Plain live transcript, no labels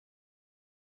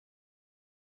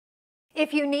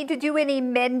If you need to do any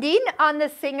mending on the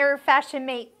Singer Fashion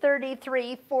Mate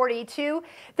 3342,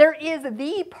 there is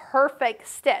the perfect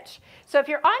stitch. So if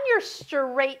you're on your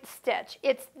straight stitch,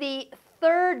 it's the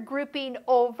third grouping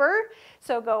over.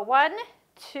 So go 1,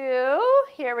 2,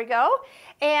 here we go.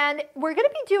 And we're going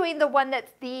to be doing the one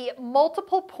that's the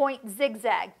multiple point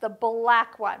zigzag, the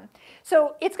black one.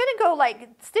 So it's going to go like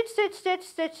stitch, stitch, stitch,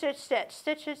 stitch, stitch, stitch,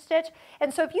 stitch, stitch, stitch.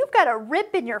 And so if you've got a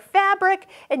rip in your fabric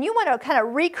and you want to kind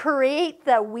of recreate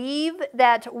the weave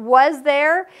that was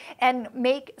there and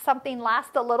make something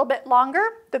last a little bit longer,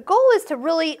 the goal is to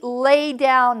really lay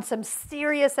down some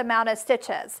serious amount of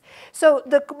stitches. So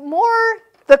the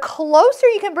closer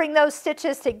you can bring those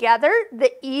stitches together,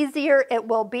 the easier it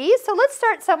will be. So let's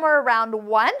start somewhere around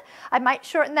 1. I might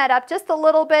shorten that up just a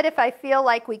little bit if I feel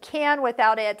like we can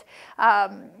without it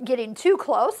getting too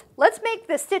close. Let's make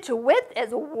the stitch width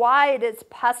as wide as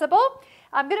possible.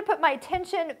 I'm going to put my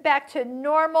tension back to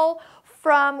normal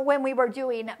from when we were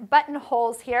doing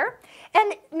buttonholes here.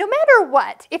 And no matter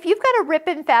what, if you've got a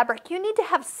rip-in fabric, you need to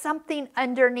have something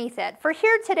underneath it. For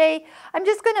here today, I'm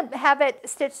just going to have it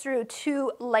stitched through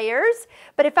 2 layers.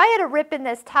 But if I had a rip in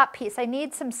this top piece, I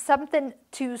need something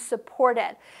to support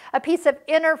it. A piece of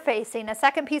interfacing, a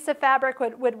second piece of fabric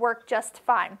would work just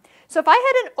fine. So if I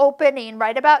had an opening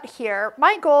right about here,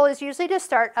 my goal is usually to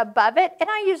start above it,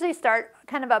 and I usually start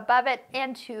kind of above it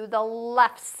and to the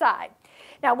left side.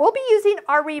 Now we'll be using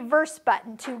our reverse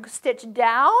button to stitch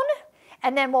down,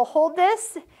 and then we'll hold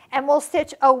this and we'll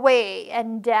stitch away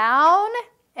and down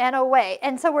and away.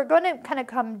 And so we're going to kind of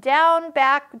come down,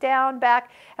 back,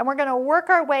 and we're going to work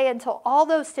our way until all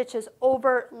those stitches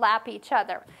overlap each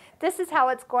other. This is how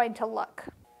it's going to look.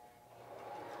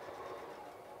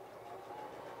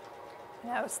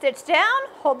 Now stitch down,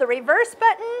 hold the reverse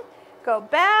button, go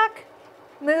back,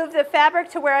 move the fabric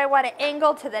to where I want to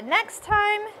angle to the next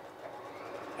time,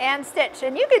 and stitch.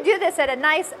 And you can do this at a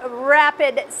nice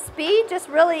rapid speed, just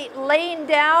really laying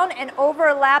down and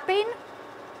overlapping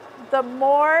the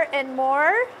more and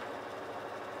more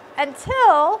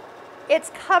until it's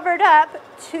covered up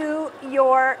to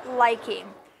your liking.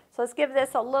 So let's give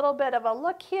this a little bit of a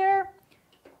look here.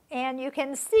 And you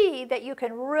can see that you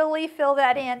can really fill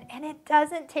that in, and it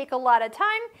doesn't take a lot of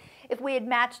time. If we had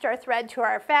matched our thread to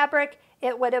our fabric,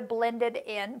 it would have blended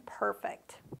in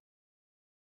perfect.